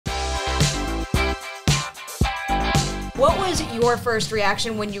What was your first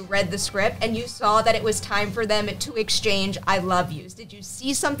reaction when you read the script and you saw that it was time for them to exchange I love yous? Did you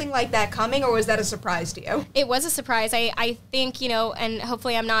see something like that coming, or was that a surprise to you? It was a surprise. I think, and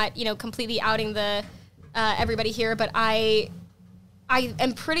hopefully I'm not, completely outing the everybody here, but I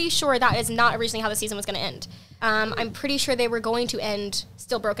am pretty sure that is not originally how the season was going to end. I'm pretty sure they were going to end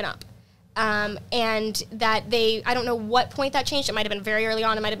still broken up. And that I don't know what point that changed. It might have been very early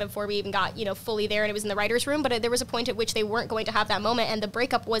on. It might have been before we even got, fully there and it was in the writer's room. But there was a point at which they weren't going to have that moment, and the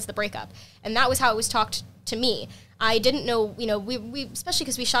breakup was the breakup. And that was how it was talked to me. I didn't know, we especially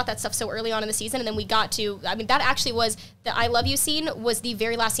because we shot that stuff so early on in the season, and then we got to, that actually was, the I love you scene was the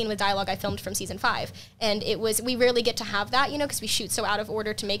very last scene with dialogue I filmed from season 5. And it was, we rarely get to have that, because we shoot so out of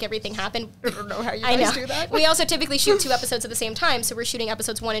order to make everything happen. I don't know how you guys do that. We also typically shoot 2 episodes at the same time, so we're shooting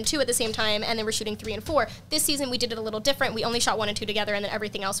episodes 1 and 2 at the same time, and then we're shooting 3 and 4. This season we did it a little different. We only shot 1 and 2 together, and then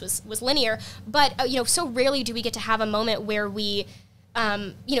everything else was linear. But, so rarely do we get to have a moment where we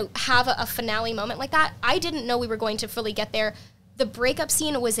have a finale moment like that. I didn't know we were going to fully get there. The breakup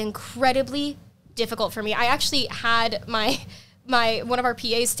scene was incredibly difficult for me. I actually had my one of our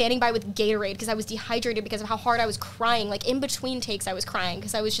PAs standing by with Gatorade because I was dehydrated because of how hard I was crying. Like, in between takes, I was crying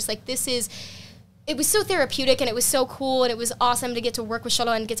because I was just like, it was so therapeutic, and it was so cool, and it was awesome to get to work with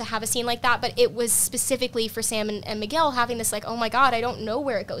Xolo and get to have a scene like that, but it was specifically for Sam and Miguel having this, like, oh my God, I don't know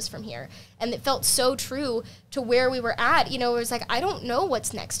where it goes from here. And it felt so true to where we were at. It was like, I don't know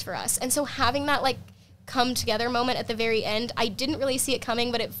what's next for us. And so having that, like, come together moment at the very end, I didn't really see it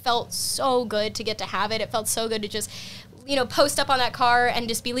coming, but it felt so good to get to have it. It felt so good to just, post up on that car and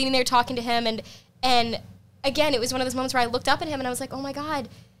just be leaning there talking to him. And again, it was one of those moments where I looked up at him and I was like, oh my God,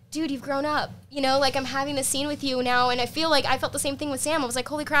 dude, you've grown up, like, I'm having this scene with you now, and I feel like I felt the same thing with Sam. I was like,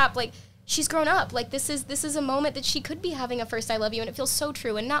 holy crap, like, she's grown up. Like, this is a moment that she could be having a first I love you, and it feels so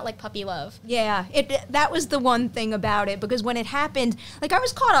true and not like puppy love. Yeah, that was the one thing about it, because when it happened, like, I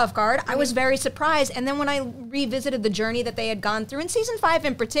was caught off guard. I was very surprised, and then when I revisited the journey that they had gone through, in season 5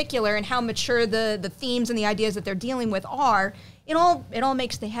 in particular, and how mature the themes and the ideas that they're dealing with are, it all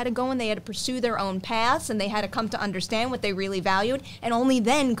makes, they had to go and they had to pursue their own paths, and they had to come to understand what they really valued, and only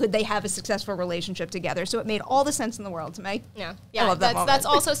then could they have a successful relationship together. So it made all the sense in the world to me. Yeah, I love that moment. That's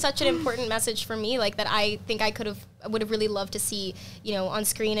also such an important message for me, like, that I think I would have really loved to see, on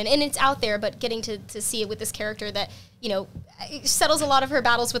screen, and it's out there, but getting to see it with this character that, settles a lot of her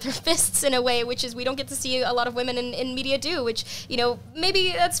battles with her fists in a way, which is we don't get to see a lot of women in media do, which,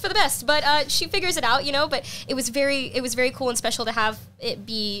 maybe that's for the best, but she figures it out, but it was very cool and special to have it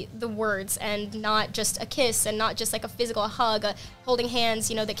be the words and not just a kiss and not just like a physical hug, holding hands,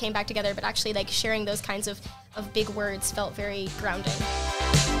 that came back together, but actually like sharing those kinds of big words felt very grounding.